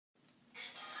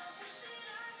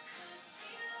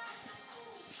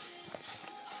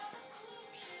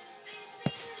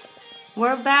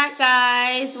We're back,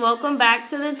 guys. Welcome back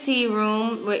to the Tea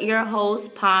Room with your hosts,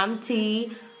 Palm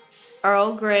Tea,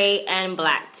 Earl Grey, and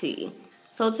Black Tea.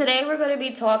 So today we're going to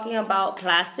be talking about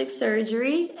plastic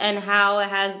surgery and how it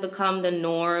has become the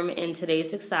norm in today's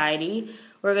society.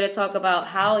 We're going to talk about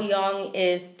how young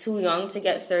is too young to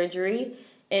get surgery,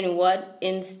 in what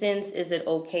instance is it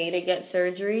okay to get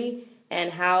surgery,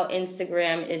 and how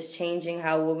Instagram is changing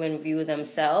how women view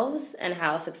themselves and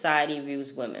how society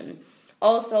views women.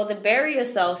 Also, the Bury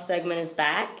Yourself segment is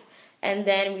back, and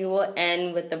then we will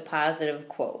end with the positive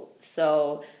quote.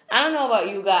 So, I don't know about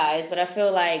you guys, but I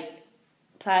feel like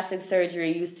plastic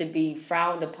surgery used to be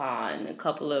frowned upon a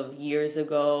couple of years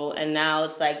ago, and now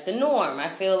it's like the norm.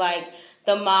 I feel like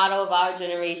the motto of our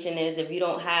generation is, if you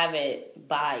don't have it,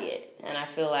 buy it. And I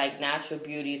feel like natural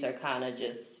beauties are kind of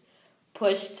just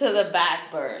pushed to the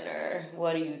back burner.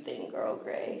 What do you think, Earl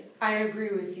Grey? I agree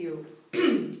with you.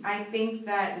 I think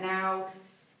that now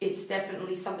it's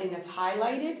definitely something that's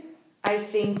highlighted. I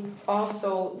think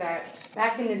also that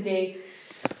back in the day,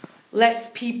 less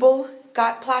people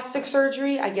got plastic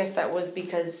surgery. I guess that was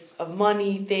because of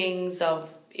money,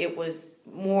 it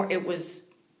was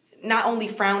not only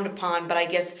frowned upon, but I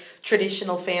guess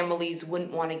traditional families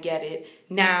wouldn't want to get it.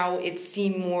 Now it's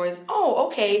seen more as, oh,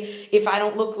 okay, if I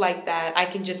don't look like that, I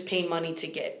can just pay money to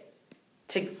get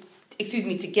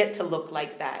to look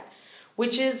like that.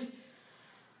 Which is,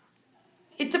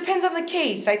 it depends on the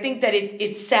case. I think that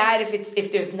it's sad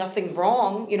if there's nothing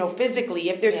wrong, physically,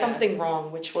 if there's something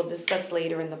wrong, which we'll discuss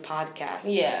later in the podcast.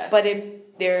 Yeah. But if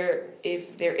there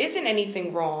isn't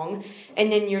anything wrong,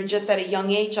 and then you're just at a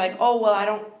young age like, oh, well, I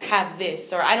don't have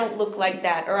this, or I don't look like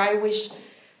that, or I wish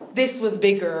this was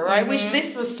bigger, or I wish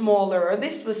this was smaller, or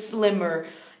this was slimmer.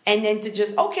 And then to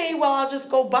just, okay, well, I'll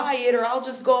just go buy it, or I'll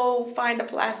just go find a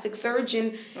plastic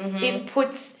surgeon. It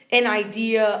puts an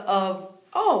idea of,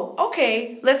 oh,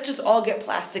 okay, let's just all get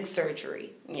plastic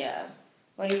surgery. Yeah.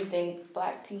 What do you think,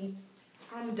 Black Tea?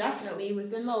 Definitely.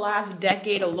 Within the last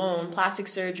decade alone, plastic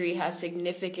surgery has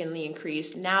significantly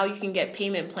increased. Now you can get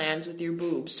payment plans with your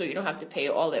boobs, so you don't have to pay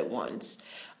all at once.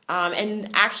 And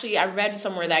actually, I read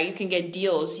somewhere that you can get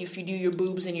deals if you do your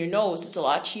boobs and your nose. It's a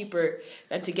lot cheaper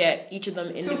than to get each of them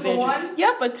individually. 2 for 1?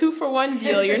 Yep, a 2-for-1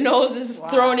 deal. Your nose is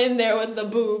thrown in there with the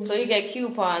boobs. So you get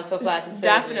coupons for plastic surgery.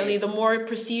 Definitely. The more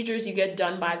procedures you get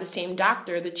done by the same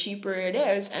doctor, the cheaper it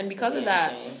is. And because of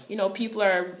that, people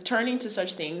are turning to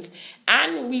such things.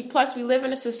 And we live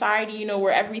in a society,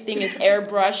 where everything is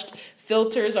airbrushed.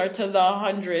 Filters are to the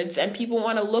hundreds, and people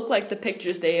want to look like the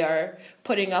pictures they are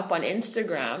putting up on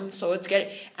Instagram. So it's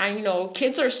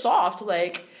kids are soft.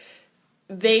 Like,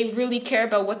 they really care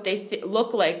about what they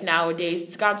look like nowadays.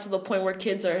 It's gotten to the point where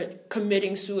kids are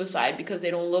committing suicide because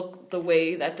they don't look the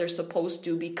way that they're supposed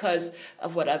to because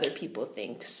of what other people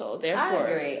think. So therefore,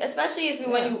 I agree, especially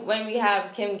when we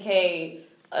have Kim K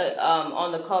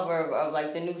on the cover of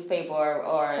like the newspaper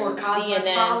or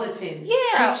Cosmopolitan,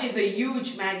 CNN. which is a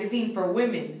huge magazine for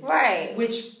women, right?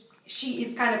 Which she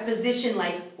is kind of positioned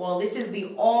like, well, this is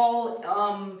the all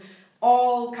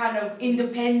kind of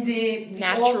independent,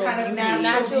 natural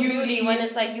beauty. When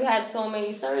it's like you had so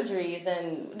many surgeries,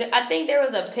 and I think there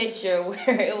was a picture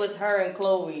where it was her and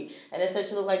Chloe, and it said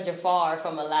she looked like Jafar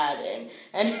from Aladdin,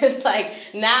 and it's like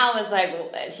now it's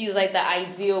like she's like the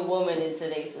ideal woman in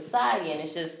today's society, and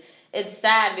it's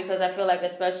sad because I feel like,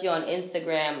 especially on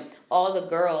Instagram, all the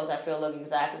girls I feel look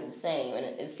exactly the same, and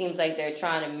it seems like they're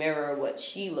trying to mirror what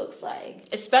she looks like.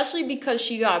 Especially because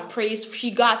she got praised, she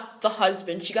got the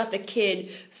husband, she got the kid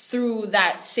through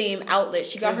that same outlet.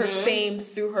 She got her fame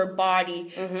through her body,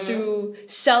 through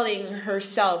selling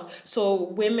herself. So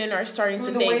women are starting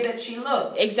to think the way that she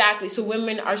looks. Exactly. So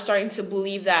women are starting to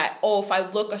believe that, oh, if I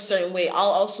look a certain way, I'll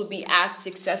also be as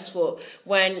successful.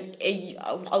 When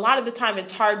a lot of the time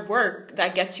it's hard work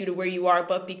that gets you to where you are,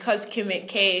 but because Kim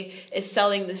K is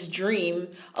selling this dream,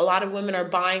 a lot of women are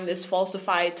buying this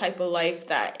falsified type of life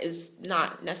that is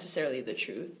not necessarily the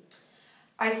truth.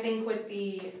 I think with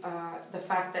the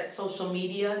fact that social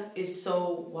media is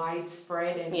so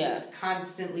widespread and it's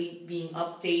constantly being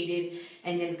updated,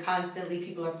 and then constantly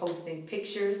people are posting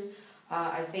pictures,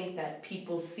 I think that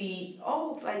people see,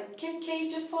 oh, like Kim K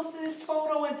just posted this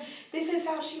photo and this is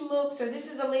how she looks, or this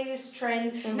is the latest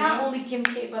trend. Not only Kim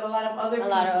K, but a lot of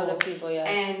other people. Yeah.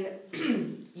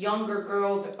 And younger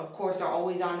girls, of course, are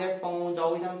always on their phones,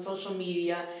 always on social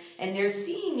media, and they're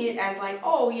seeing it as like,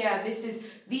 oh yeah,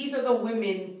 these are the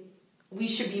women we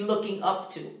should be looking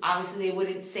up to. Obviously, they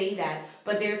wouldn't say that,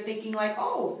 but they're thinking like,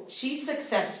 oh, she's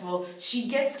successful. She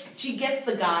gets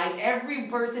the guys. Every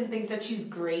person thinks that she's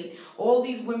great. All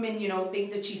these women,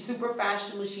 think that she's super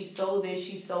fashionable. She's so this,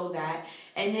 she's so that.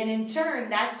 And then in turn,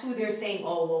 that's who they're saying,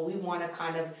 oh, well, we want to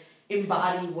kind of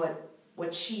embody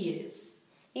what she is.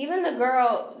 Even the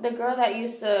girl that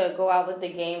used to go out with the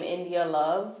game, India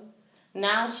Love,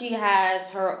 now she has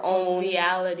her own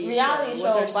reality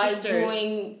show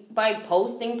by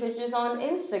posting pictures on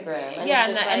Instagram. And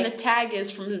and the tag is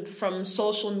from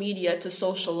social media to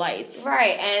socialites.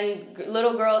 Right, and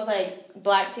little girls like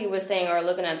Black T was saying or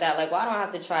looking at that like, well, I don't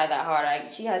have to try that hard.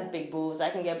 She has big boobs. I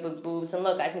can get big boobs, and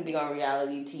look, I can be on a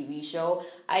reality TV show.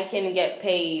 I can get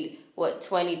paid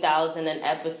 $20,000 an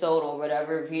episode or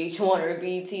whatever VH1 or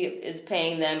BET is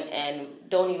paying them, and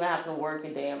don't even have to work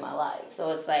a day in my life.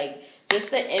 So it's like, just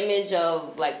the image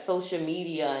of like social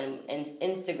media and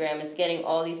Instagram is getting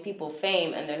all these people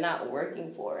fame, and they're not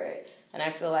working for it. And I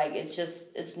feel like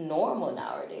it's normal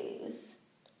nowadays.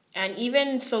 And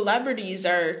even celebrities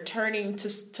are turning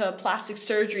to plastic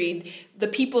surgery. The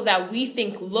people that we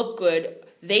think look good,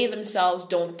 they themselves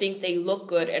don't think they look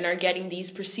good and are getting these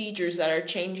procedures that are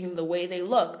changing the way they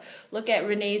look. Look at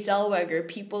Renee Zellweger,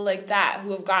 people like that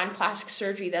who have gotten plastic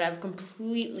surgery that have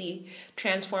completely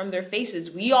transformed their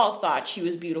faces. We all thought she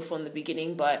was beautiful in the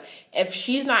beginning, but if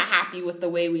she's not happy with the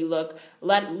way we look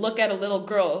at a little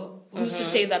girl. Who's to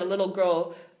say that a little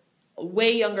girl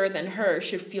way younger than her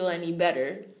should feel any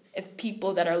better if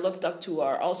people that are looked up to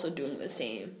are also doing the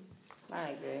same? I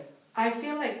agree. I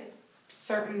feel like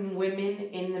certain women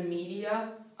in the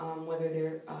media, whether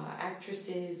they're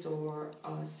actresses or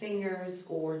singers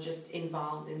or just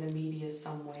involved in the media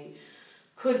some way,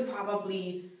 could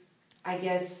probably, I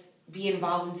guess, be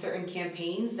involved in certain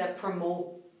campaigns that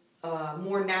promote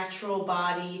more natural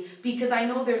body. Because I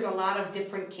know there's a lot of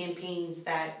different campaigns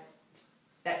that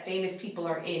famous people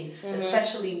are in,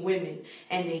 especially women,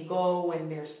 and they go and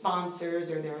they're sponsors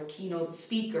or they're a keynote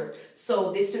speaker.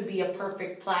 So this would be a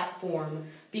perfect platform,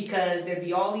 because there'd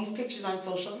be all these pictures on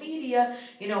social media,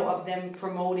 of them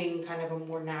promoting kind of a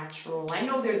more natural. I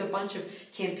know there's a bunch of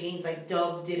campaigns, like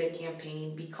Dove did a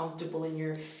campaign, be comfortable in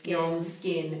your own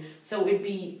skin. So it'd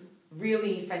be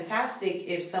really fantastic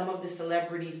if some of the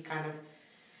celebrities kind of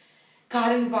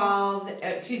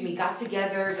got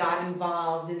together, got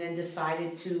involved, and then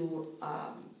decided to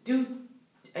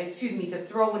to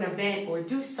throw an event or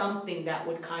do something that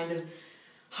would kind of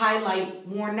highlight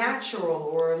more natural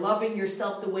or loving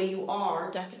yourself the way you are.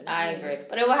 Definitely. I agree.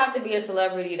 But it would have to be a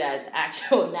celebrity that's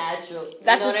actual natural.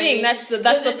 That's the thing. I mean? That's the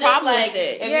problem with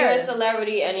it. If you're a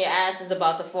celebrity and your ass is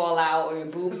about to fall out or your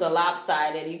boobs are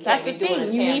lopsided, you can't be doing a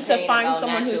campaign. You need to find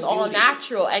someone who's all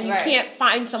natural, and you can't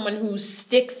find someone who's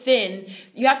stick thin.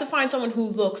 You have to find someone who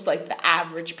looks like the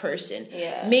average person.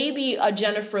 Yeah. Maybe a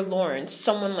Jennifer Lawrence,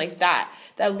 someone like that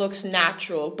looks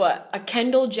natural. But a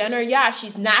Kendall Jenner,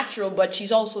 she's natural, but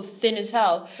she's also thin as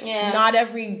hell. Yeah. Not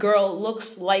every girl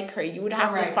looks like her. You would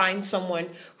have to find someone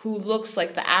who looks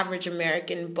like the average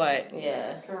American, but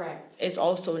is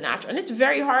also natural. And it's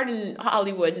very hard in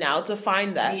Hollywood now to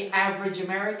find that. The average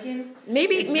American?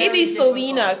 Maybe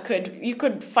Selena you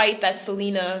could fight that.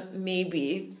 Selena,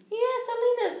 maybe. Yeah,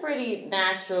 Selena's pretty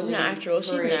naturally natural.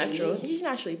 She's pretty. natural. She's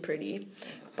naturally pretty.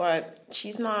 But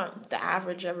she's not the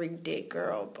average everyday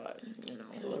girl, but,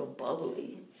 A little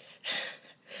bubbly.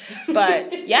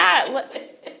 But,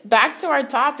 back to our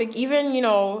topic. Even,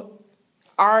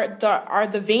 our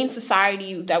the vain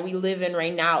society that we live in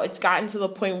right now, it's gotten to the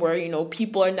point where,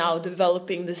 people are now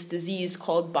developing this disease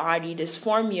called body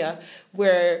dysmorphia,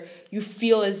 where you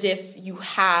feel as if you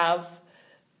have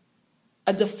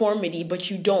a deformity,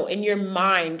 but you don't. In your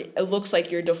mind, it looks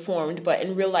like you're deformed, but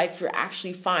in real life, you're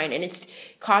actually fine. And it's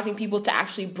causing people to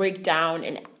actually break down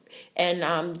and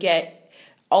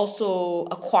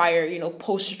acquire,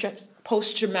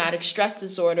 post-traumatic stress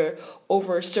disorder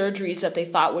over surgeries that they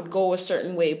thought would go a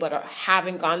certain way, but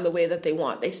haven't gone the way that they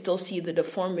want. They still see the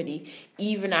deformity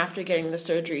even after getting the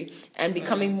surgery and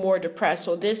becoming more depressed.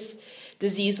 So this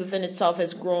disease within itself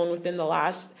has grown within the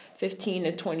last 15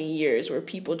 to 20 years, where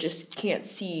people just can't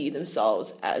see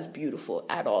themselves as beautiful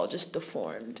at all, just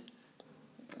deformed.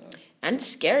 And it's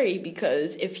scary,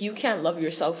 because if you can't love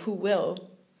yourself, who will?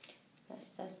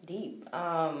 That's deep.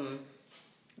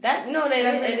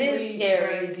 It is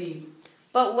scary. Very deep.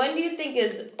 But when do you think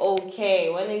is okay?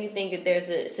 When do you think that there's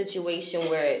a situation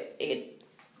where it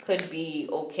could be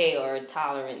okay or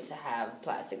tolerant to have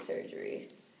plastic surgery?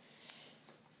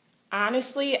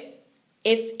 Honestly,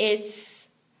 if it's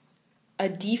a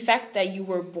defect that you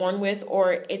were born with,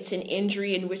 or it's an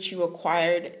injury in which you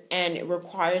acquired and it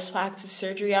requires plastic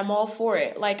surgery, I'm all for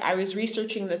it. Like, I was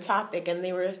researching the topic, and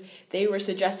they were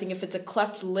suggesting if it's a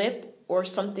cleft lip or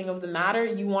something of the matter,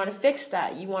 you want to fix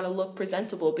that. You want to look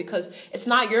presentable, because it's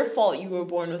not your fault you were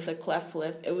born with a cleft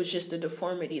lip. It was just a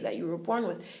deformity that you were born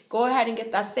with. Go ahead and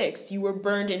get that fixed. You were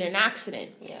burned in an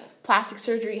accident. Yeah. Plastic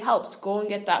surgery helps. Go and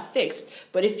get that fixed.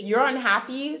 But if you're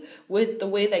unhappy with the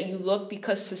way that you look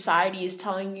because society is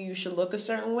telling you should look a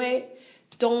certain way,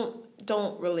 don't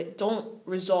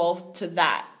resolve to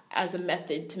that as a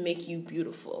method to make you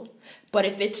beautiful. But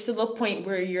if it's to the point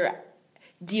where you're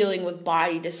dealing with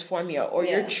body dysphoria, or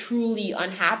you're truly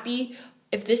unhappy,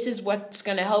 if this is what's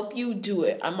going to help you, do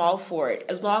it. I'm all for it,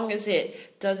 as long as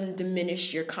it doesn't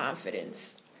diminish your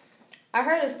confidence. I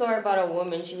heard a story about a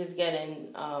woman. She was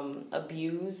getting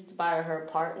abused by her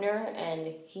partner,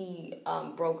 and he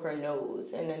broke her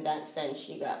nose, and in that sense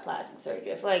she got plastic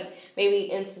surgery. I feel like maybe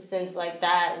instances like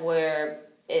that where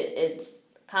it's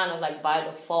kind of like by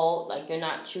default, like you're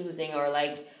not choosing, or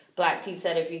like Black T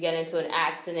said, if you get into an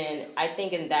accident, I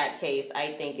think in that case,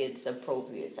 I think it's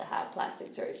appropriate to have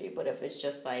plastic surgery. But if it's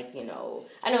just like, I know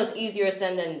it's easier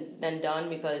said than done,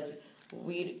 because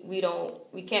we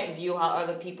can't view how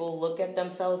other people look at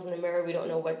themselves in the mirror. We don't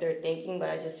know what they're thinking, but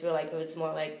I just feel like if it's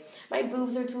more like my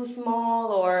boobs are too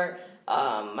small, or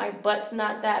my butt's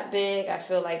not that big, I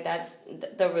feel like that's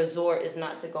the resort is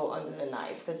not to go under the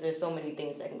knife, because there's so many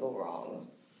things that can go wrong.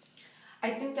 I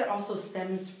think that also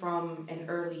stems from an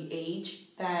early age,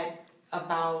 that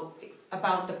about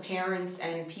the parents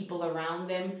and people around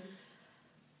them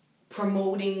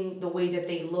promoting the way that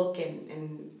they look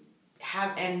and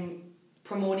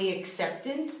promoting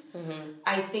acceptance. Mm-hmm.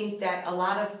 I think that a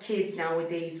lot of kids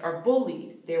nowadays are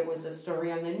bullied. There was a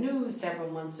story on the news several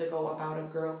months ago about a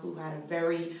girl who had a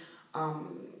very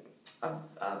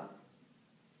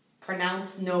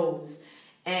pronounced nose,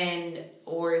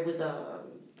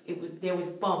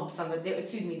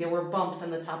 there were bumps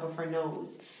on the top of her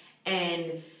nose,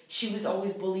 and she was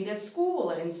always bullied at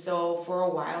school. And so for a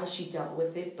while she dealt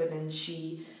with it, but then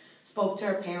she spoke to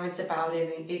her parents about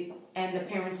it, and the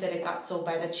parents said it got so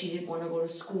bad that she didn't want to go to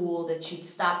school, that she'd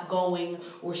stop going,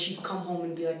 or she'd come home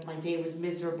and be like, my day was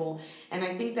miserable. And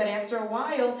I think that after a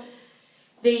while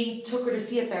they took her to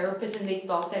see a therapist, and they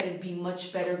thought that it'd be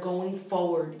much better going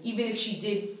forward, even if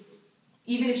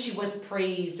she was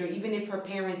praised, or even if her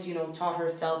parents, taught her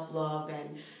self-love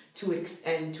and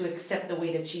to accept the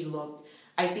way that she looked.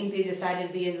 I think they decided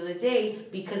at the end of the day,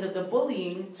 because of the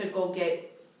bullying, to go get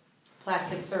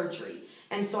plastic surgery.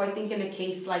 And so I think in a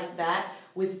case like that,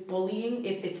 with bullying,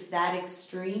 if it's that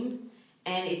extreme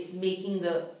and it's making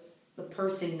the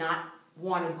person not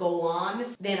want to go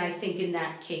on, then I think in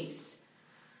that case,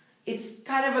 it's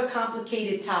kind of a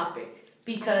complicated topic,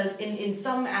 because in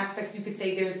some aspects you could say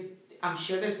I'm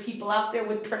sure there's people out there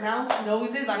with pronounced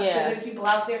noses. I'm sure there's people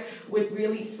out there with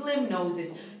really slim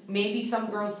noses. Maybe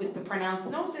some girls with the pronounced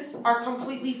noses are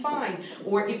completely fine.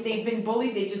 Or if they've been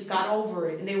bullied, they just got over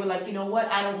it. And they were like, you know what?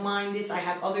 I don't mind this. I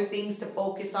have other things to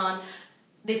focus on.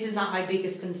 This is not my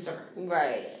biggest concern.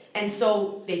 Right. And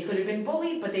so they could have been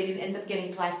bullied, but they didn't end up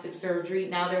getting plastic surgery.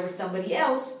 Now there was somebody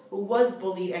else who was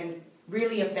bullied and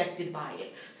really affected by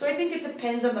it. So I think it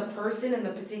depends on the person in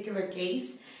the particular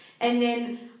case. And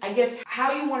then, I guess,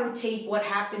 how you want to take what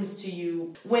happens to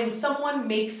you. When someone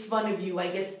makes fun of you,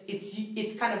 I guess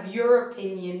it's kind of your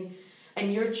opinion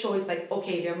and your choice. Like,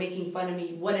 okay, they're making fun of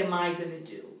me. What am I going to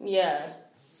do? Yeah.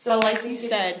 So like you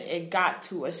said, it got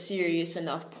to a serious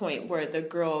enough point where the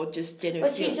girl just didn't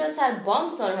But she just had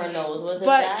bumps on her nose. Was it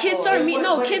but that? Kids are mean.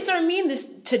 No, kids are mean this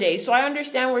today. So I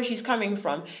understand where she's coming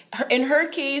from. In her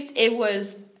case, it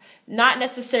was not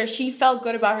necessary. She felt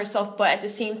good about herself, but at the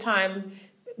same time,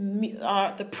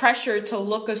 the pressure to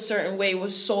look a certain way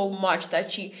was so much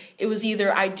that it was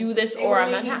either I do this or I'm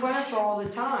unhappy. They were making fun of her all the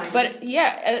time. But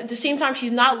yeah, at the same time,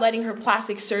 she's not letting her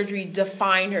plastic surgery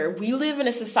define her. We live in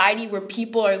a society where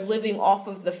people are living off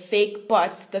of the fake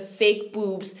butts, the fake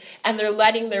boobs, and they're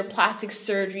letting their plastic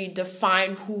surgery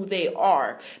define who they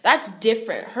are. That's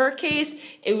different. Her case,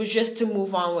 it was just to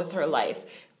move on with her life.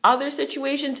 Other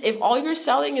situations, if all you're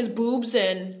selling is boobs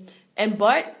and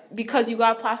butt, because you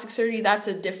got plastic surgery, that's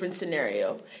a different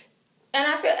scenario. And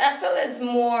I feel it's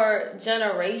more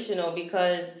generational,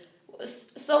 because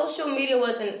social media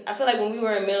wasn't. I feel like when we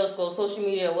were in middle school, social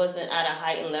media wasn't at a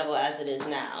heightened level as it is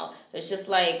now. It's just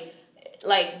like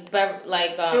there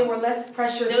were less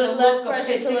pressure. There was less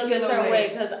pressure to look a certain way,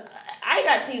 because I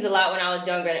got teased a lot when I was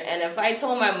younger, and if I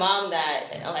told my mom that,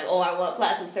 I'm like, I want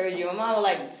plastic surgery, my mom would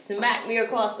like smack me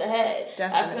across the head.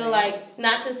 Definitely. I feel like,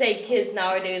 not to say kids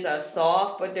nowadays are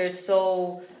soft, but they're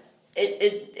so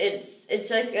it's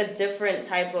like a different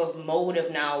type of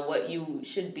motive now, what you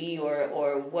should be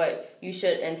or what you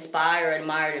should inspire or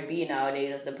admire to be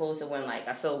nowadays, as opposed to when, like,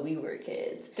 I feel we were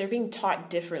kids. They're being taught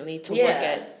differently to look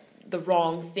at the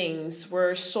wrong things.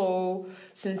 We're so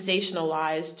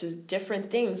sensationalized to different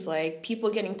things. Like, people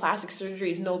getting plastic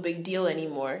surgery is no big deal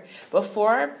anymore.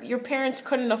 Before, your parents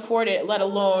couldn't afford it, let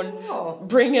alone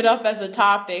bring it up as a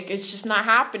topic. It's just not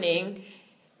happening.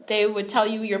 They would tell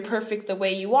you you're perfect the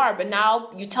way you are, but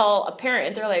now you tell a parent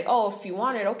and they're like, oh, if you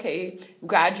want it, okay,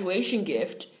 graduation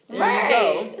gift. There you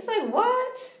go. It's like,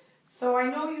 what? So I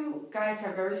know you guys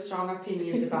have very strong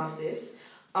opinions about this.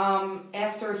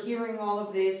 After hearing all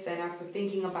of this and after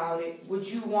thinking about it, would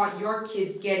you want your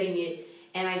kids getting it?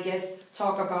 And I guess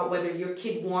talk about whether your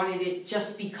kid wanted it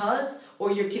just because,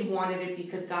 or your kid wanted it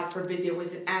because, God forbid, there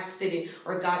was an accident,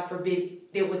 or God forbid,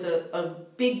 there was a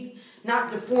big, not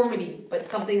deformity, but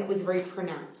something that was very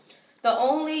pronounced. The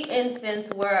only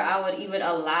instance where I would even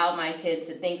allow my kid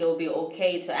to think it would be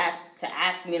okay to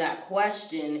ask me that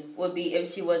question would be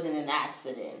if she was in an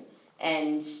accident.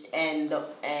 And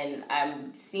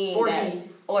I'm seeing or that, he.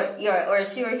 or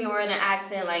she or he were in an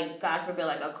accident, like, God forbid,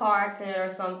 like a car accident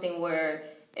or something where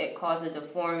it caused a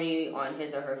deformity on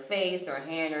his or her face or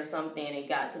hand or something, and it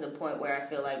got to the point where I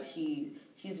feel like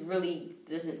she's really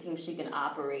doesn't seem she can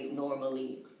operate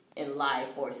normally in life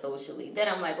or socially. Then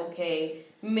I'm like, okay,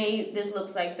 maybe this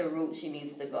looks like the route she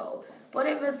needs to go. But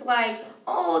if it's like,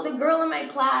 oh, the girl in my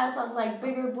class has like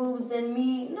bigger boobs than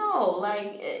me, no,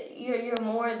 like you're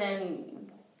more than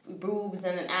boobs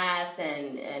and an ass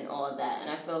and all that. And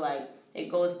I feel like it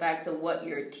goes back to what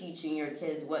you're teaching your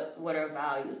kids, what are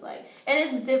values like. And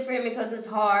it's different because it's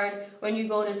hard when you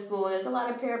go to school. There's a lot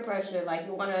of peer pressure. Like,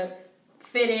 you want to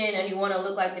fit in and you want to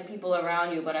look like the people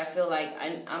around you. But I feel like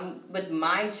I'm with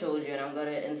my children, I'm going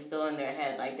to instill in their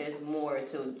head, like, there's more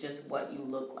to just what you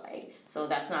look like. So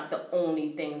that's not the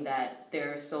only thing that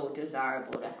they're so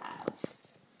desirable to have.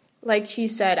 Like she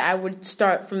said, I would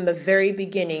start from the very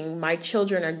beginning. My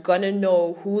children are going to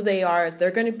know who they are.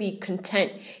 They're going to be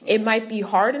content. It might be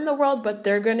hard in the world, but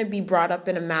they're going to be brought up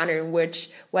in a manner in which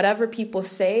whatever people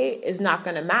say is not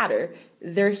going to matter.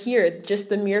 They're here. Just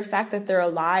the mere fact that they're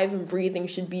alive and breathing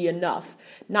should be enough.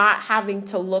 Not having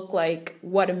to look like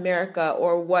what America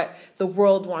or what the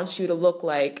world wants you to look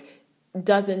like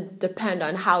doesn't depend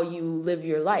on how you live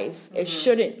your life. It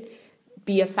shouldn't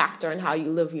be a factor in how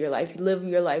you live your life. You live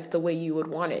your life the way you would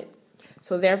want it.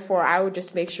 So therefore, I would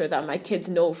just make sure that my kids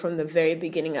know from the very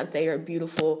beginning that they are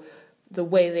beautiful the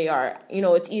way they are. You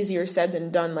know, it's easier said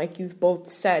than done, like you've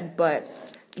both said, but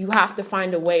you have to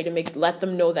find a way to let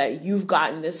them know that you've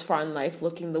gotten this far in life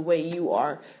looking the way you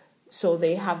are, so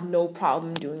they have no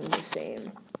problem doing the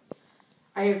same.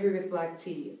 I agree with Black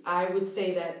T. I would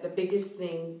say that the biggest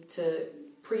thing to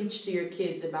preach to your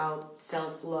kids about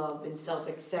self-love and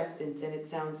self-acceptance, and it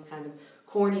sounds kind of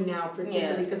corny now,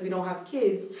 particularly because we don't have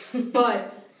kids,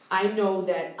 but I know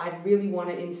that I really want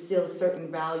to instill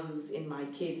certain values in my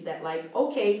kids that, like,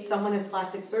 okay, someone has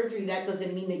plastic surgery, that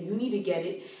doesn't mean that you need to get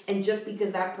it, and just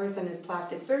because that person has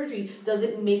plastic surgery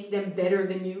doesn't make them better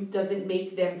than you, doesn't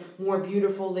make them more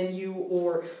beautiful than you,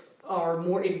 or are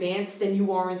more advanced than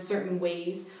you are in certain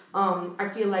ways. I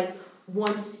feel like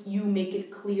once you make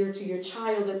it clear to your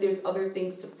child that there's other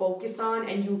things to focus on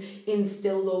and you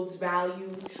instill those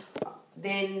values,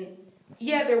 then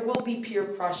there will be peer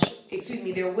pressure.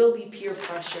 There will be peer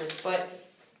pressure, but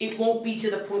it won't be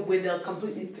to the point where they'll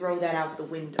completely throw that out the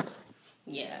window.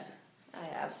 Yeah, I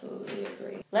absolutely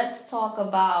agree. Let's talk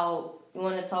about, you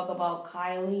want to talk about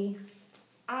Kylie?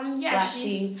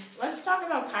 Let's talk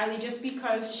about Kylie just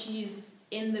because she's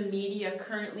in the media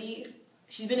currently.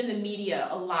 She's been in the media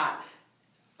a lot.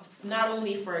 Not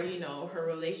only for, her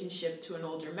relationship to an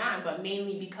older man, but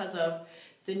mainly because of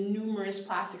the numerous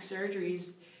plastic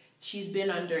surgeries she's been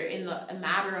under in a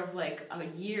matter of like a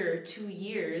year, 2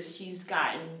 years. She's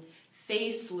gotten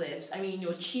facelifts,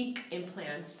 cheek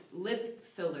implants, lip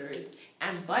fillers,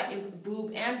 and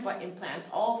boob and butt implants,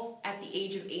 all at the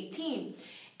age of 18.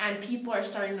 And people are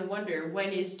starting to wonder,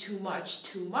 when is too much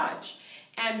too much?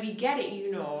 And we get it,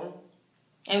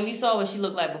 And we saw what she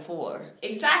looked like before.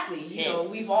 Exactly.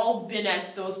 We've all been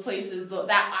at those places,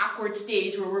 that awkward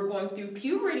stage where we're going through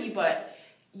puberty, but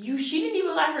she didn't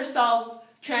even let herself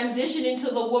transition into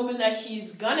the woman that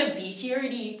she's gonna be. She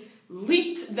already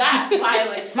leaked that by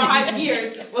like 5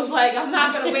 years. Was like, I'm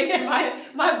not gonna wait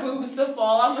for my boobs to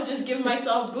fall. I'm gonna just give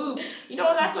myself boobs.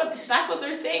 That's what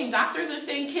they're saying. Doctors are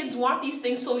saying kids want these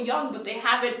things so young, but they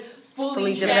haven't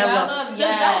fully developed.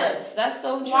 Yes, that's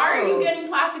so true. Why are you getting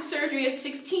plastic surgery at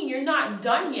 16? You're not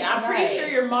done yet. I'm pretty sure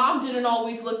your mom didn't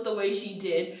always look the way she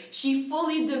did. She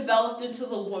fully developed into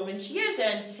the woman she is,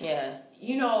 and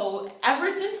you know, ever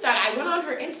since that, I went on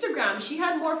her Instagram. She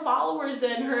had more followers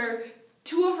than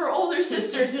two of her older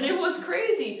sisters, and it was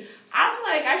crazy. I'm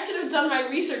like, I should have done my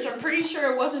research. I'm pretty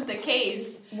sure it wasn't the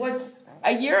case.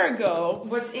 A year ago.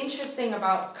 What's interesting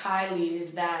about Kylie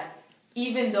is that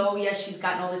even though, yes, she's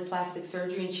gotten all this plastic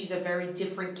surgery and she's a very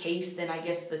different case than, I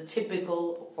guess, the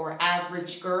typical or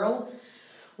average girl,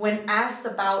 when asked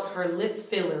about her lip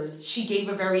fillers, she gave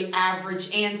a very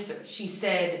average answer. She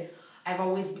said, I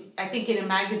think in a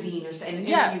magazine or in an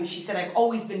interview, she said, I've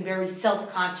always been very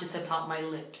self-conscious about my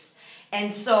lips.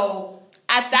 And so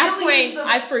at that point,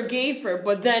 I forgave her.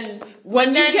 But then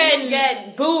when you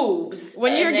get boobs,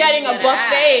 when you're getting a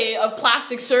buffet of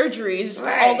plastic surgeries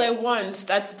all at once,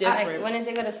 that's different. When is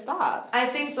it gonna stop? I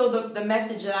think though the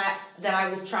message that I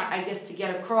was trying, I guess, to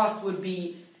get across would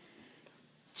be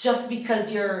just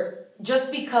because you're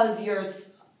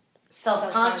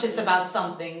self-conscious about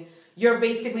something, you're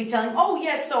basically telling, oh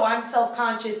yes, so I'm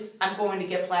self-conscious, I'm going to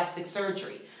get plastic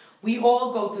surgery. We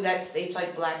all go through that stage,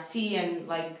 like Black T and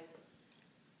like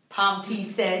Palm T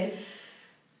said,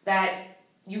 that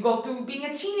you go through being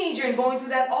a teenager and going through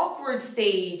that awkward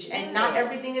stage, and not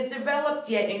everything is developed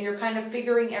yet, and you're kind of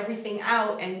figuring everything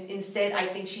out, and instead I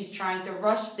think she's trying to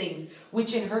rush things,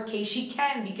 which in her case she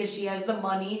can, because she has the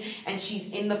money and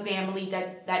she's in the family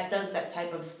that does that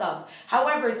type of stuff.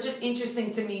 However, it's just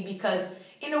interesting to me because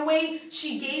in a way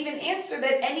she gave an answer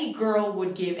that any girl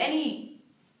would give, any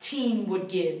teen would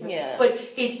give. Yeah. But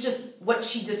it's just what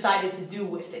she decided to do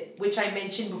with it, which I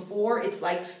mentioned before. It's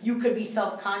like you could be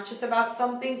self-conscious about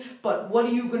something, but what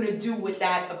are you going to do with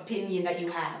that opinion that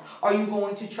you have? Are you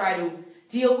going to try to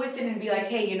deal with it and be like,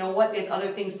 hey, you know what, there's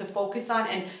other things to focus on,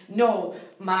 and no,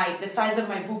 the size of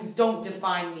my boobs don't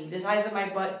define me. The size of my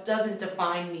butt doesn't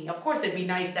define me. Of course it'd be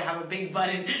nice to have a big butt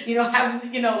and,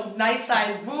 have, nice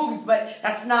sized boobs, but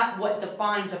that's not what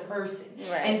defines a person.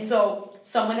 Right. And so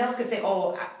someone else could say,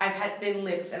 oh, I've had thin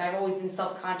lips and I've always been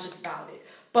self-conscious about it.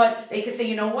 But they could say,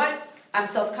 you know what, I'm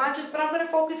self-conscious, but I'm going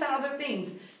to focus on other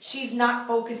things. She's not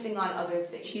focusing on other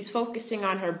things. She's focusing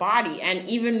on her body. And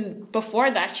even before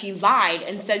that, she lied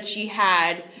and said she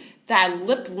had that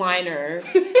lip liner.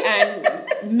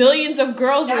 And millions of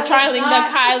girls were trying the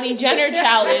Kylie Jenner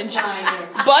challenge.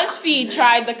 BuzzFeed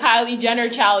tried the Kylie Jenner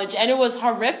challenge, and it was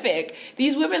horrific.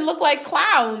 These women look like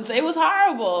clowns. It was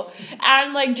horrible.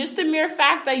 And just the mere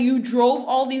fact that you drove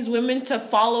all these women to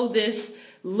follow this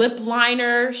lip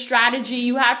liner strategy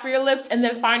you had for your lips, and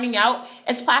then finding out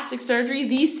it's plastic surgery,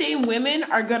 these same women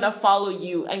are gonna follow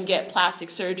you and get plastic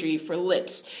surgery for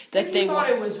lips that if they you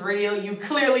thought it was real, you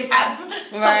clearly have.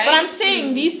 Right. But I'm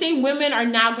saying these same women are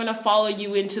now gonna follow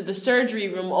you into the surgery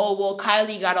room. Oh well,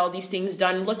 Kylie got all these things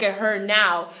done. Look at her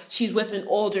now. She's with an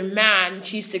older man.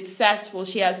 She's successful.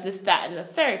 She has this, that, and the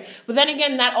third. But then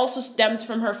again, that also stems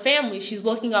from her family. She's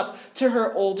looking up to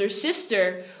her older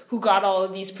sister who got all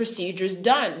of these procedures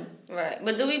done. Right.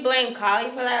 But do we blame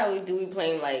Kylie for that, or do we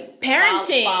blame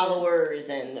parenting followers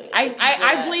and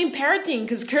I blame parenting,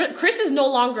 because Chris is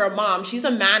no longer a mom. She's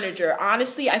a manager.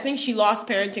 Honestly, I think she lost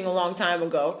parenting a long time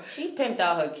ago. She pimped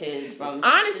out her kids from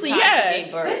honestly, yeah.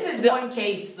 This is one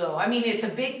case though. I mean, it's a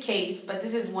big case, but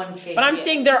this is one case. But I'm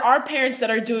saying there are parents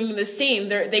that are doing the same.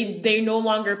 They no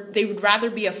longer, they would rather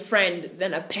be a friend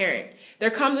than a parent. There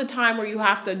comes a time where you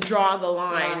have to draw the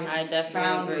line. I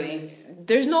definitely agree.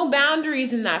 There's no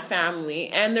boundaries in that family,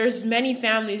 and there's many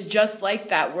families just like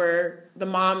that where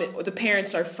the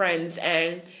parents are friends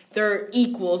and they're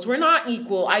equals. We're not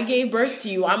equal. I gave birth to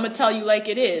you. I'm gonna tell you like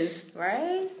it is.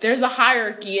 Right? There's a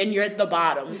hierarchy, and you're at the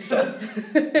bottom. So,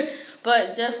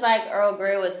 but just like Earl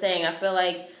Grey was saying, I feel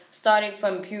like starting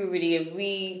from puberty, if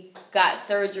we got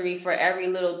surgery for every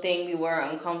little thing we were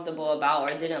uncomfortable about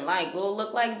or didn't like, we'll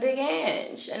look like Big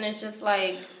Ange. And it's just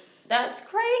that's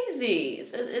crazy.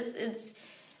 It's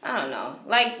I don't know.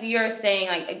 Like you're saying,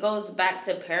 it goes back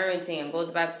to parenting and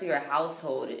goes back to your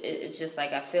household. It's just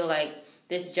I feel like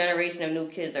this generation of new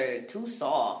kids are too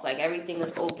soft. Everything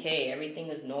is okay. Everything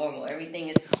is normal. Everything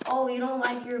is, oh, you don't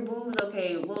like your boobs?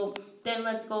 Okay, well, then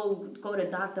let's go to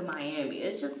Dr. Miami.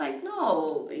 It's just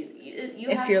no.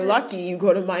 If you're lucky, you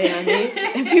go to Miami.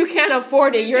 If you can't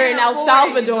afford it, you're in El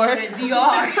Salvador.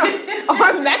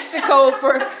 Or Mexico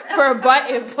for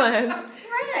butt implants.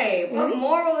 Right. But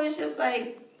moral is just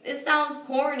it sounds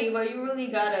corny, but you really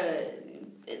gotta,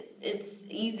 it's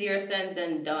easier said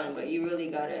than done, but you really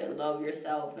gotta love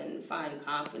yourself and find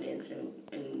confidence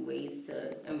in ways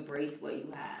to embrace what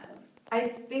you have. I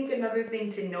think another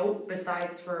thing to note,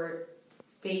 besides for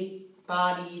fake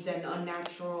bodies and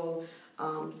unnatural,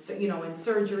 and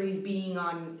surgeries being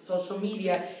on social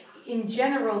media. In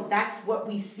general, that's what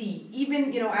we see.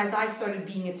 Even, as I started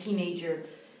being a teenager,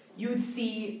 you'd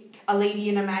see a lady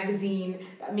in a magazine.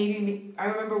 Maybe I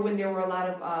remember when there were a lot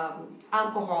of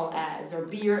alcohol ads or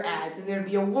beer ads, and there'd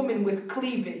be a woman with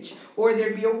cleavage, or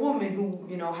there'd be a woman who,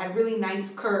 had really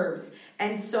nice curves.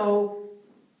 And so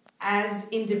as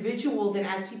individuals and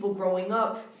as people growing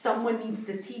up, someone needs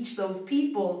to teach those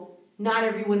people not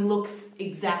everyone looks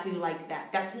exactly like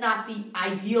that. That's not the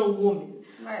ideal woman.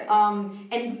 Right.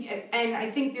 And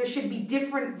I think there should be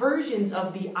different versions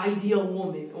of the ideal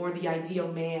woman or the ideal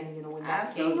man, in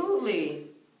that case.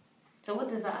 Absolutely. So what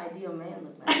does the ideal man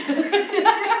look like?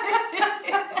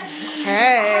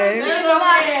 Hey.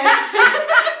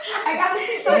 I gotta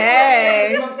see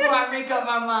some before I make up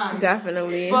my mind.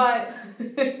 Definitely. But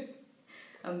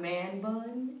a man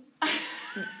bun?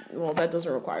 Well, that doesn't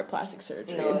require plastic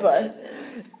surgery, No, but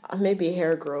maybe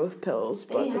hair growth pills.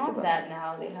 They But have that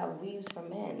now. They have weaves for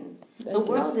men. The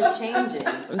world is changing.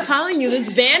 I'm telling you, this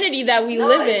vanity that we No,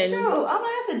 live it's in. true. I'm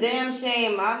like, that's a damn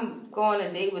shame. I'm going on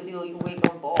a date with you. You wake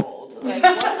up bald. Like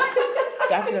what?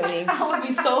 Definitely. I would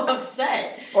be so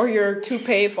upset. Or your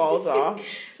toupee falls off.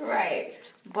 Right.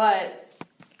 But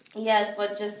yes,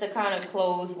 but just to kind of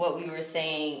close what we were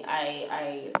saying,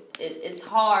 it's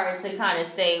hard to kind of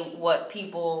say what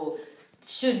people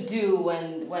should do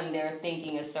when they're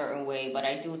thinking a certain way, but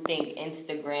I do think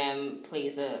Instagram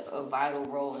plays a vital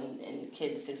role in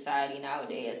kids' society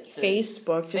nowadays.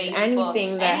 Facebook,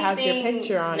 anything that has your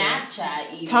picture on it.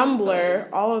 Snapchat, even. Tumblr,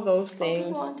 all of those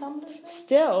things. People on Tumblr?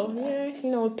 Still, yes,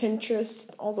 Pinterest,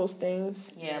 all those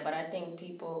things. Yeah, but I think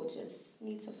people just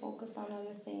need to focus on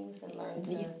other things and learn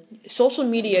to... Social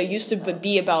media used to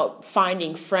be about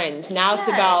finding friends. Now it's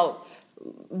Yes. about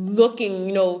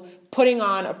looking, putting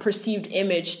on a perceived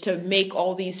image to make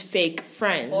all these fake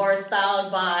friends. Or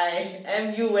styled by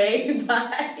MUA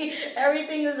by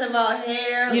everything is about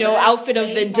hair. Outfit of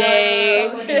the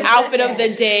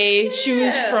day,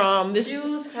 shoes from this.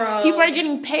 Shoes from. People are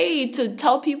getting paid to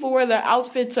tell people where their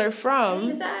outfits are from.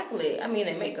 Exactly. I mean,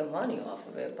 they make money off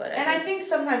of it, but I think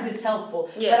sometimes it's helpful.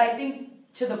 Yeah. But I think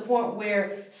to the point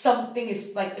where something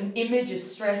is like an image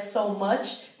is stressed so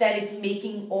much that it's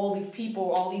making all these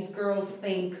people, all these girls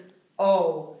think,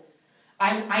 oh,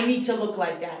 I need to look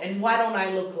like that, and why don't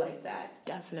I look like that?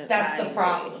 Definitely. That's the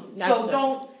problem.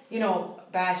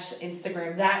 Don't bash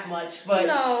Instagram that much, but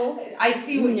I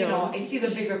see what I see the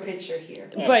bigger picture here.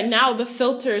 Yeah. But now the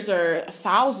filters are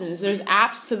thousands. There's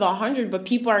apps to the 100, but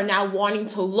people are now wanting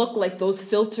to look like those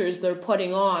filters they're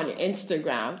putting on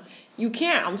Instagram. You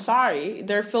can't. I'm sorry.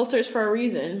 They're filters for a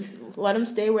reason. Let them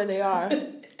stay where they are.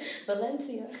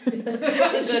 Valencia. It's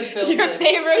a good filter. Your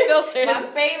favorite filters. My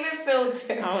favorite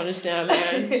filter. I don't understand,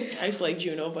 man. I just like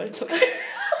Juno, but it's okay.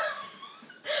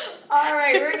 All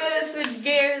right, we're going to switch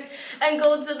gears and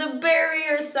go to the Bury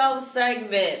Yourself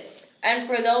segment. And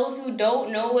for those who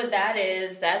don't know what that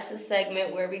is, that's the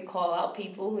segment where we call out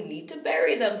people who need to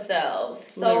bury themselves.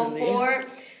 So Literally. for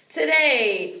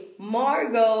today,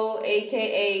 Margot,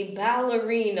 a.k.a.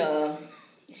 Ballerina,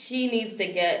 she needs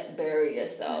to bury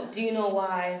herself. Do you know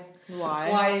why?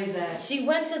 Why is that? She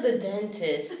went to the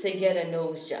dentist to get a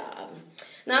nose job.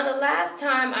 Now, the last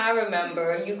time I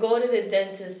remember, you go to the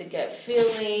dentist to get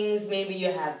fillings, maybe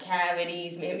you have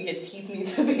cavities, maybe your teeth need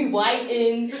to be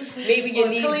whitened, maybe you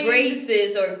need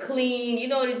braces or clean,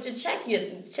 to check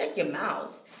your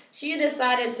mouth. She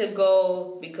decided to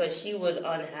go because she was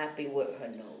unhappy with her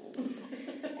nose.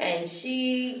 And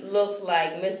she looks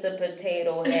like Mr.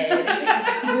 Potato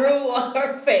Head grew on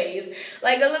her face.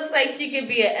 Like, it looks like she could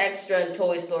be an extra in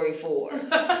Toy Story 4.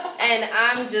 And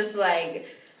I'm just like...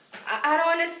 I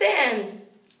don't understand.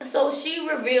 So she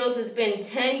reveals it's been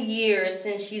 10 years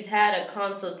since she's had a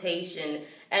consultation,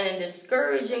 and in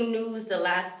discouraging news, the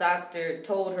last doctor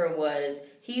told her was,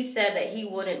 he said that he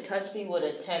wouldn't touch me with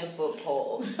a 10-foot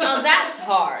pole. Now that's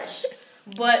harsh.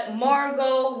 But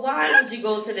Margot, why would you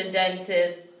go to the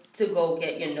dentist to go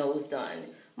get your nose done?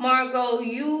 Margot,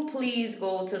 you please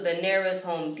go to the nearest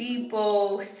Home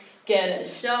Depot, get a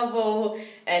shovel,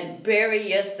 and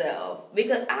bury yourself.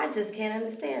 Because I just can't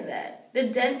understand that. The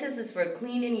dentist is for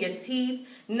cleaning your teeth,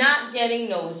 not getting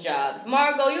nose jobs.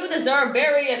 Margot, you deserve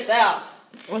bury yourself.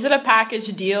 Was it a package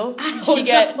deal? Did she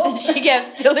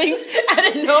get fillings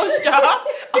and a nose job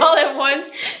all at once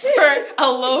for a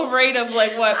low rate of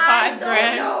 $5 grand?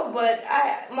 I don't know, but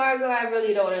Margot, I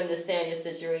really don't understand your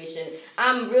situation.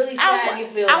 I'm really sad you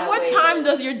feel that way. At what time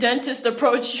does your dentist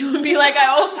approach you and be like, I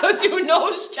also do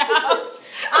nose jobs?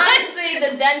 Honestly,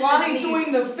 the dentist while he's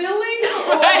doing the filling,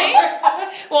 right?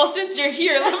 Well, since you're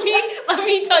here, let me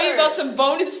me tell you about some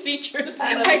bonus features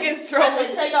I can throw. I'm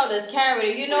gonna tell y'all this character.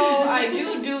 You know, I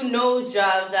do nose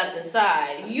jobs at the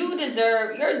side. Your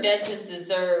dentist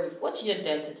deserve. What's your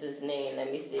dentist's name?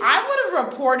 Let me see. I would have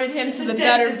reported him to the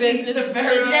Better Business Bureau.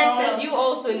 The dentist, you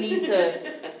also need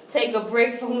to take a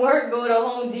break from work, go to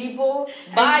Home Depot,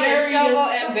 buy a shovel,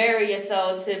 and bury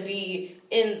yourself to be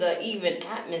in the even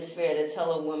atmosphere to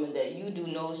tell a woman that you do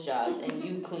nose jobs and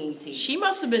you clean teeth. She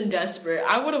must have been desperate.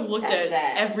 I would have looked That's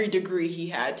at sad. every degree he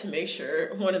had to make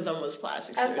sure one of them was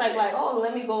plastic surgery. That's like, oh,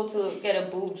 let me go to get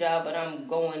a boob job, but I'm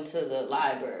going to the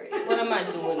library. What am I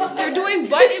doing? They're doing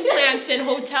butt implants in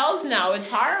hotels now. It's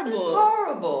horrible. It's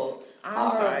horrible.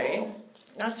 I'm sorry.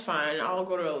 That's fine. I'll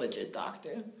go to a legit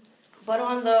doctor. But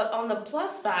on the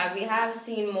plus side, we have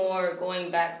seen more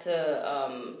going back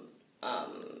to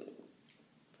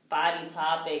body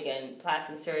topic and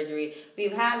plastic surgery. We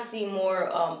have seen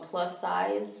more plus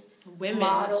size women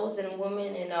models and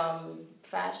women in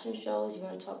fashion shows. You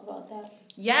want to talk about that?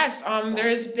 Yes,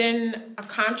 there's been a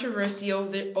controversy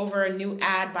over a new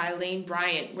ad by Lane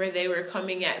Bryant where they were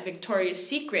coming at Victoria's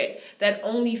Secret that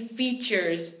only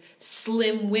features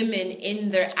slim women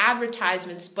in their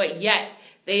advertisements, but yet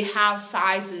they have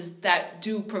sizes that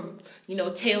do,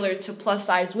 tailor to plus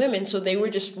size women. So they were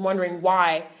just wondering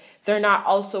why they're not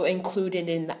also included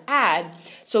in the ad.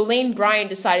 So Lane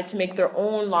Bryant decided to make their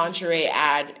own lingerie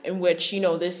ad in which,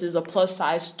 this is a plus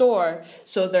size store.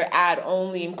 So their ad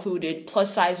only included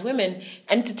plus size women.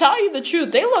 And to tell you the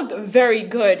truth, they looked very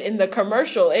good in the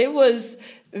commercial. It was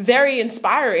very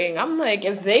inspiring. I'm like,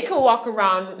 if they could walk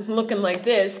around looking like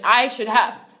this, I should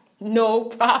have no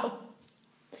problem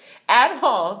at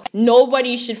all.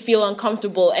 Nobody should feel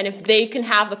uncomfortable, and if they can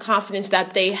have the confidence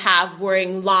that they have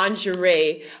wearing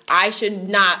lingerie, I should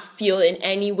not feel in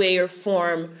any way or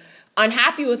form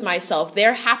unhappy with myself.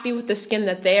 They're happy with the skin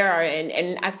that they are in,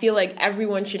 and I feel like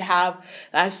everyone should have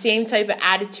that same type of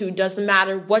attitude. Doesn't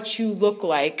matter what you look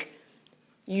like,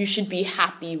 you should be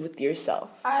happy with yourself.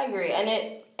 I agree,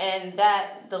 and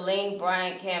the Lane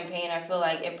Bryant campaign, I feel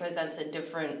like it presents a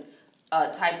different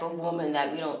type of woman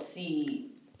that we don't see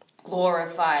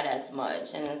glorified as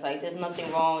much. And it's like there's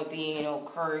nothing wrong with being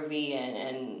curvy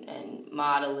and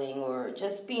modeling or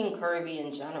just being curvy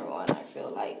in general. And I feel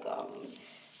like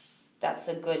that's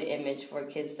a good image for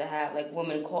kids to have. Like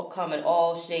women come in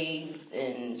all shades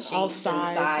and shapes all and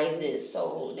sizes. sizes.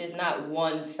 So there's not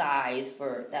one size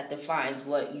that defines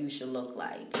what you should look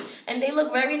like. And they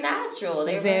look very natural.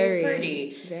 They're very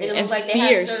pretty. They don't look like they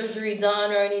had surgery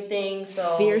done or anything.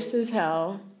 So fierce as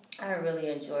hell. I really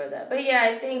enjoy that. But yeah,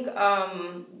 I think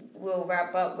we'll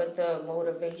wrap up with the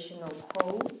motivational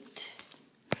quote.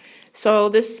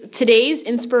 So today's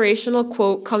inspirational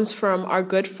quote comes from our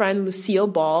good friend Lucille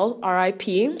Ball,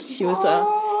 R.I.P. She was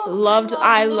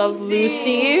I Love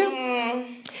Lucy.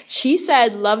 She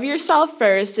said, "Love yourself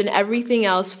first and everything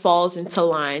else falls into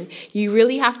line. You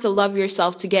really have to love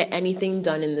yourself to get anything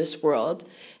done in this world."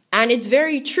 And it's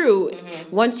very true.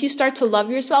 Mm-hmm. Once you start to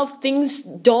love yourself, things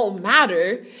don't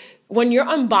matter. When you're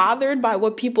unbothered by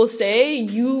what people say,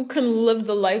 you can live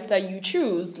the life that you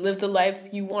choose, live the life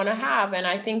you want to have. And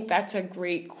I think that's a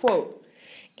great quote.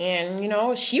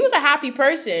 And, she was a happy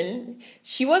person.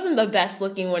 She wasn't the best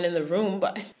looking one in the room,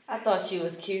 but I thought she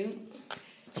was cute.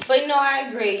 But, I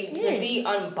agree. Yeah. To be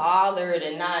unbothered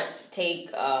and not take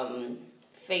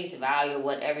face value of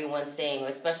what everyone's saying,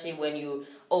 especially when you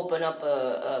open up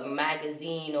a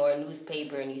magazine or a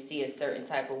newspaper and you see a certain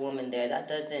type of woman there, that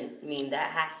doesn't mean that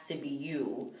has to be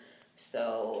you.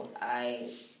 So I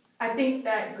think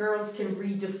that girls can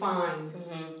redefine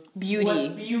beauty.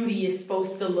 What beauty is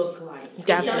supposed to look like.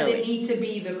 Definitely. It doesn't need to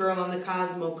be the girl on the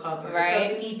Cosmo cover. Right. It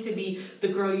doesn't need to be the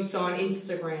girl you saw on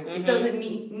Instagram. It doesn't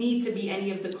need to be any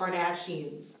of the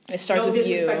Kardashians. It starts with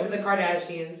you. No disrespect to the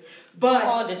Kardashians. But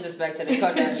all disrespect to the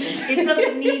Kardashians. It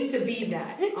doesn't need to be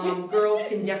that. Girls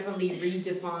can definitely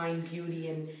redefine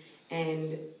beauty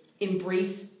and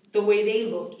embrace the way they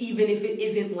look, even if it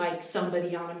isn't like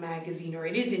somebody on a magazine or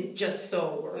it isn't just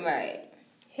so. Right.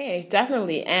 Hey,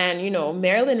 definitely. And,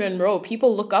 Marilyn Monroe,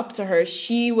 people look up to her.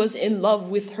 She was in love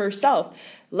with herself.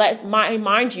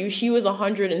 Mind you, she was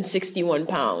 161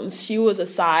 pounds. She was a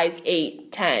size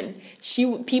 8, 10.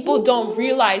 People don't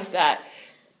realize that.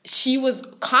 She was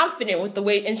confident with the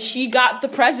weight, and she got the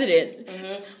president.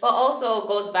 Mm-hmm. But also, it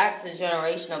goes back to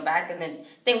generational. Back in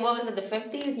the, what was it, the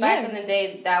 50s? Back in the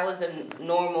day, that was a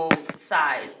normal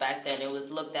size back then. It was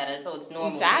looked at as, so it's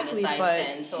normal to be a size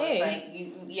 10. So it's like,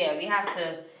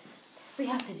 we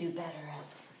have to do better as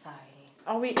a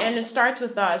society. And it starts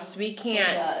with us. We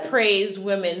can't praise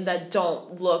women that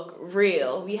don't look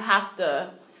real. We have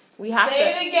to. Say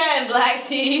it again, Black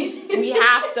Tea. We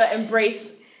have to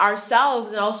embrace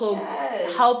ourselves and also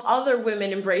Yes. help other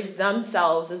women embrace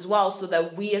themselves as well so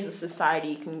that we as a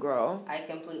society can grow. I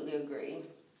completely agree.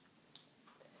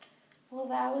 Well,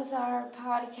 that was our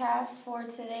podcast for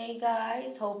today,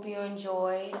 guys. Hope you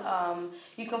enjoyed.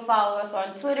 You can follow us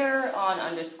on Twitter on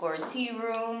 _Tea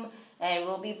Room, and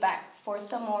we'll be back for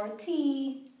some more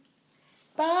tea.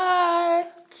 Bye.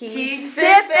 Keep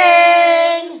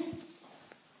sipping.